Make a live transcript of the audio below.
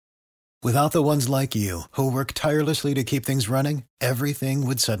Without the ones like you, who work tirelessly to keep things running, everything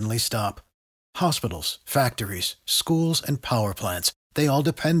would suddenly stop. Hospitals, factories, schools, and power plants, they all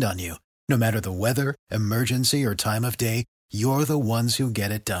depend on you. No matter the weather, emergency, or time of day, you're the ones who get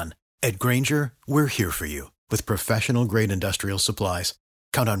it done. At Grainger, we're here for you with professional-grade industrial supplies.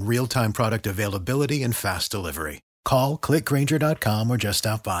 Count on real-time product availability and fast delivery. Call, clickgrainger.com, or just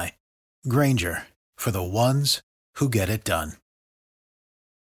stop by. Grainger, for the ones who get it done.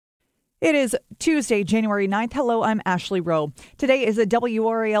 It is Tuesday, January 9th. Hello, I'm Ashley Rowe. Today is a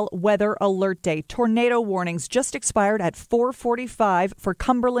WRAL weather alert day. Tornado warnings just expired at 4:45 for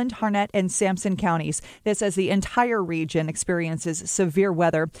Cumberland, Harnett, and Sampson counties. This as the entire region experiences severe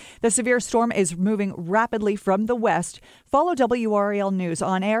weather. The severe storm is moving rapidly from the west. Follow WRAL News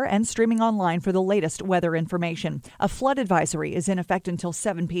on air and streaming online for the latest weather information. A flood advisory is in effect until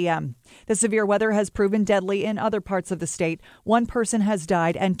 7 p.m. The severe weather has proven deadly in other parts of the state. One person has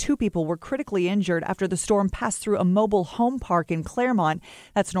died and 2 people were critically injured after the storm passed through a mobile home park in Claremont.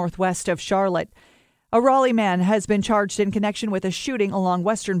 That's northwest of Charlotte. A Raleigh man has been charged in connection with a shooting along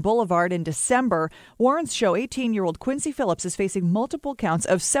Western Boulevard in December. Warrants show 18-year-old Quincy Phillips is facing multiple counts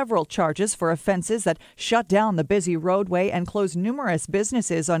of several charges for offenses that shut down the busy roadway and closed numerous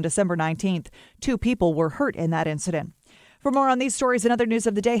businesses on December 19th. 2 people were hurt in that incident. For more on these stories and other news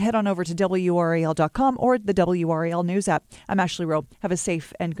of the day, head on over to WRAL.com or the WRAL News app. I'm Ashley Rowe. Have a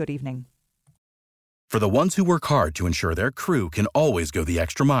safe and good evening. For the ones who work hard to ensure their crew can always go the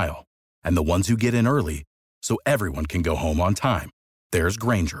extra mile, and the ones who get in early so everyone can go home on time, there's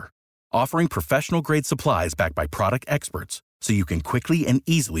Grainger, offering professional-grade supplies backed by product experts so you can quickly and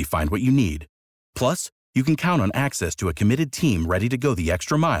easily find what you need. Plus, you can count on access to a committed team ready to go the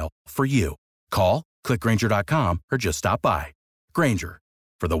extra mile for you. Call, click Grainger.com, or just stop by. Grainger,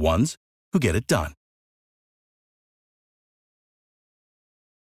 for the ones who get it done.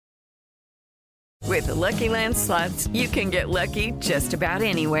 With the Lucky Land Slots, you can get lucky just about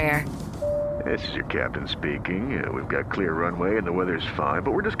anywhere. This is your captain speaking. We've got clear runway and the weather's fine,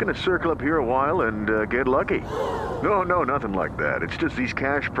 but we're just going to circle up here a while and get lucky. No, nothing like that. It's just these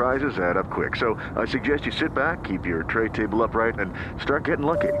cash prizes add up quick. So I suggest you sit back, keep your tray table upright, and start getting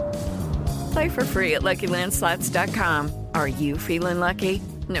lucky. Play for free at LuckyLandSlots.com. Are you feeling lucky?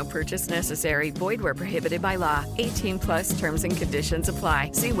 No purchase necessary. Void where prohibited by law. 18+ terms and conditions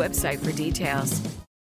apply. See website for details.